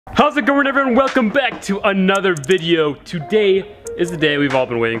How's it going, everyone? Welcome back to another video. Today is the day we've all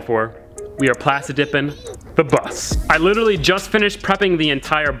been waiting for. We are plasti-dipping the bus. I literally just finished prepping the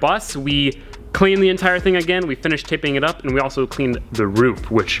entire bus. We cleaned the entire thing again. We finished taping it up, and we also cleaned the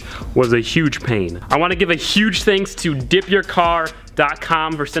roof, which was a huge pain. I want to give a huge thanks to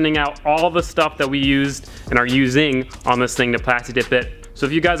dipyourcar.com for sending out all the stuff that we used and are using on this thing to plasti-dip it. So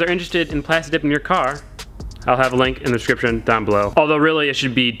if you guys are interested in plasti-dipping your car, I'll have a link in the description down below. Although really it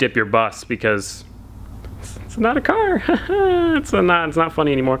should be dip your bus because it's not a car. it's not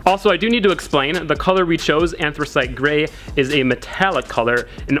funny anymore. Also, I do need to explain, the color we chose, anthracite gray, is a metallic color.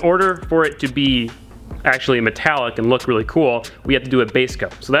 In order for it to be actually metallic and look really cool, we have to do a base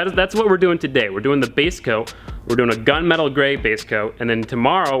coat. So that's what we're doing today. We're doing the base coat. We're doing a gunmetal gray base coat, and then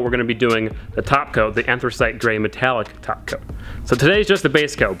tomorrow we're gonna be doing the top coat, the anthracite gray metallic top coat. So today's just the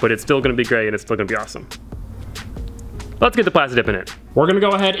base coat, but it's still gonna be gray and it's still gonna be awesome. Let's get the plasti-dip in it. We're gonna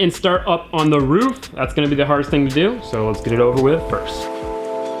go ahead and start up on the roof. That's gonna be the hardest thing to do, so let's get it over with first.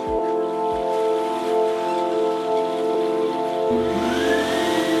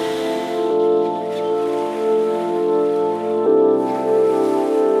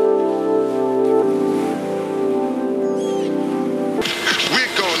 We're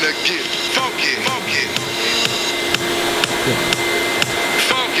gonna get funky, funky.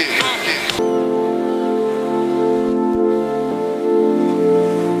 Funky, funky.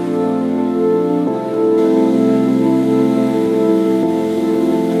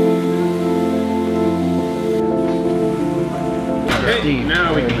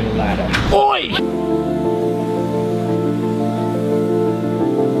 Now we can Oi!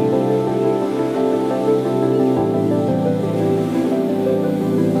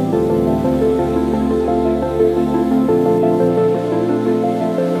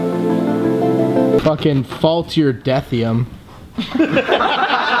 Fucking fall to your deathium.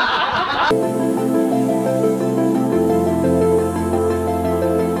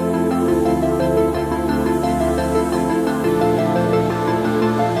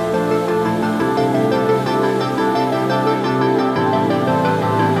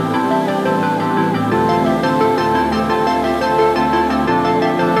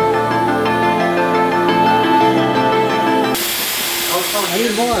 I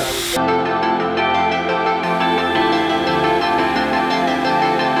need more.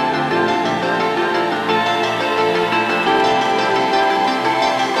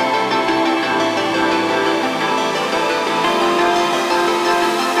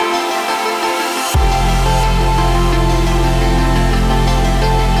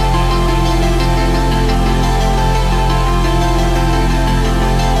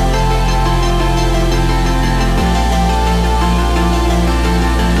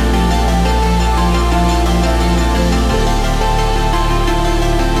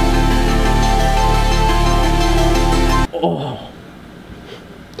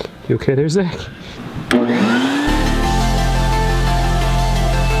 You okay there, Zach?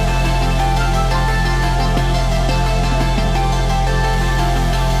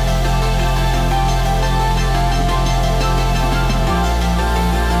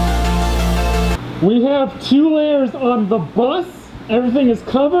 We have 2 layers on the bus. Everything is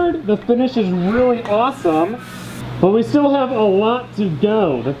covered. The finish is really awesome. But we still have a lot to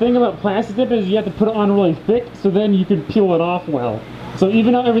go. The thing about plasti-dip is you have to put it on really thick so then you can peel it off well. So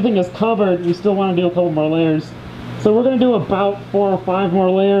even though everything is covered, we still want to do a couple more layers. So we're going to do about 4 or 5 more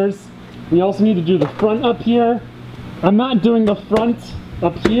layers. We also need to do the front up here. I'm not doing the front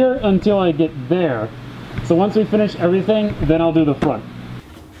up here until I get there. So once we finish everything, then I'll do the front.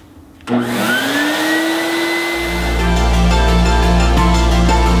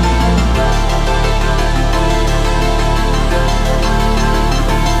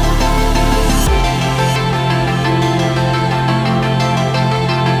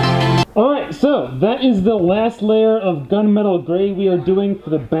 Alright, so that is the last layer of gunmetal gray we are doing for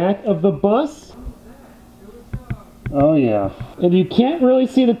the back of the bus. Oh yeah. And you can't really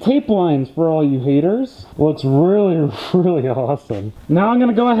see the tape lines for all you haters. Looks really, really awesome. Now I'm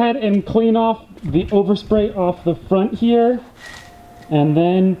gonna go ahead and clean off the overspray off the front here, and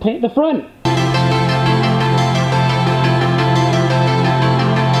then paint the front.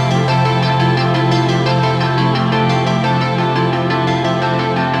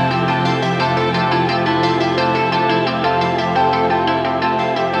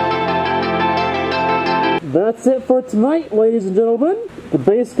 That's it for tonight, ladies and gentlemen. The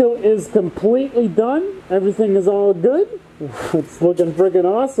base coat is completely done. Everything is all good. It's looking freaking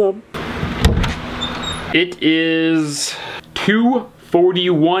awesome. It is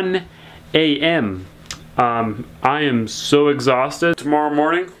 2:41 a.m. I am so exhausted. Tomorrow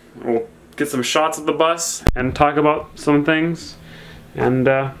morning, we'll get some shots of the bus and talk about some things, and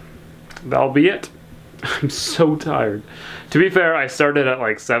that'll be it. I'm so tired. To be fair, I started at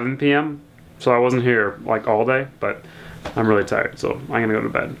like 7 p.m., so I wasn't here like all day, but I'm really tired, so I'm gonna go to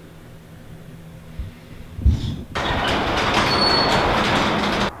bed.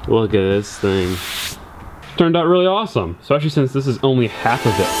 Look at this thing. Turned out really awesome, especially since this is only half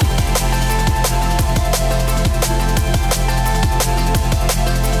of it.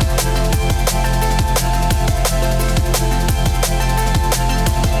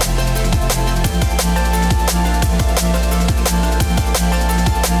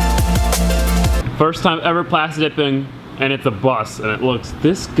 First time ever Plasti-Dipping, and it's a bus, and it looks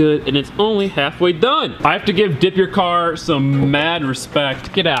this good, and it's only halfway done. I have to give Dip Your Car some mad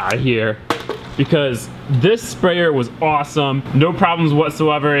respect. Get out of here. Because this sprayer was awesome. No problems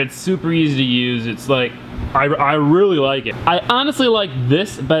whatsoever. It's super easy to use. It's like, I really like it. I honestly like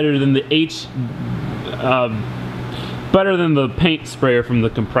this better than the better than the paint sprayer from the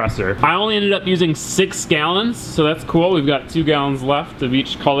compressor. I only ended up using 6 gallons, so that's cool. We've got 2 gallons left of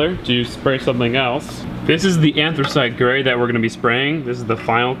each color to spray something else. This is the anthracite gray that we're gonna be spraying. This is the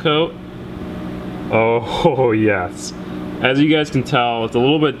final coat. Oh yes. As you guys can tell, it's a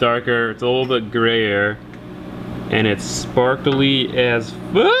little bit darker, it's a little bit grayer, and it's sparkly as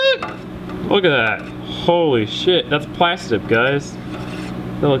fuck. Look at that. Holy shit, that's Plasti-Dip, guys.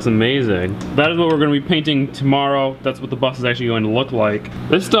 That looks amazing. That is what we're gonna be painting tomorrow. That's what the bus is actually going to look like.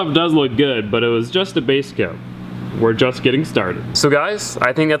 This stuff does look good, but it was just a base coat. We're just getting started. So guys,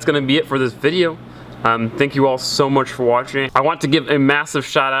 I think that's gonna be it for this video. Thank you all so much for watching. I want to give a massive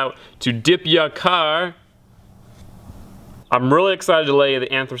shout out to Dip Your Car. I'm really excited to lay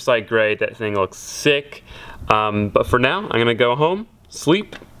the anthracite gray. That thing looks sick. But for now, I'm gonna go home,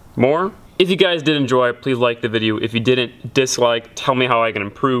 sleep more. If you guys did enjoy, please like the video. If you didn't, dislike, tell me how I can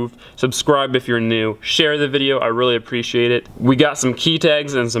improve. Subscribe if you're new. Share the video, I really appreciate it. We got some key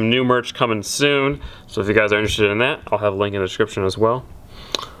tags and some new merch coming soon. So if you guys are interested in that, I'll have a link in the description as well.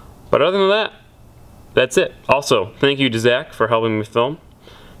 But other than that, that's it. Also, thank you to Zach for helping me film.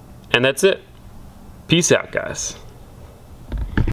 And that's it. Peace out, guys.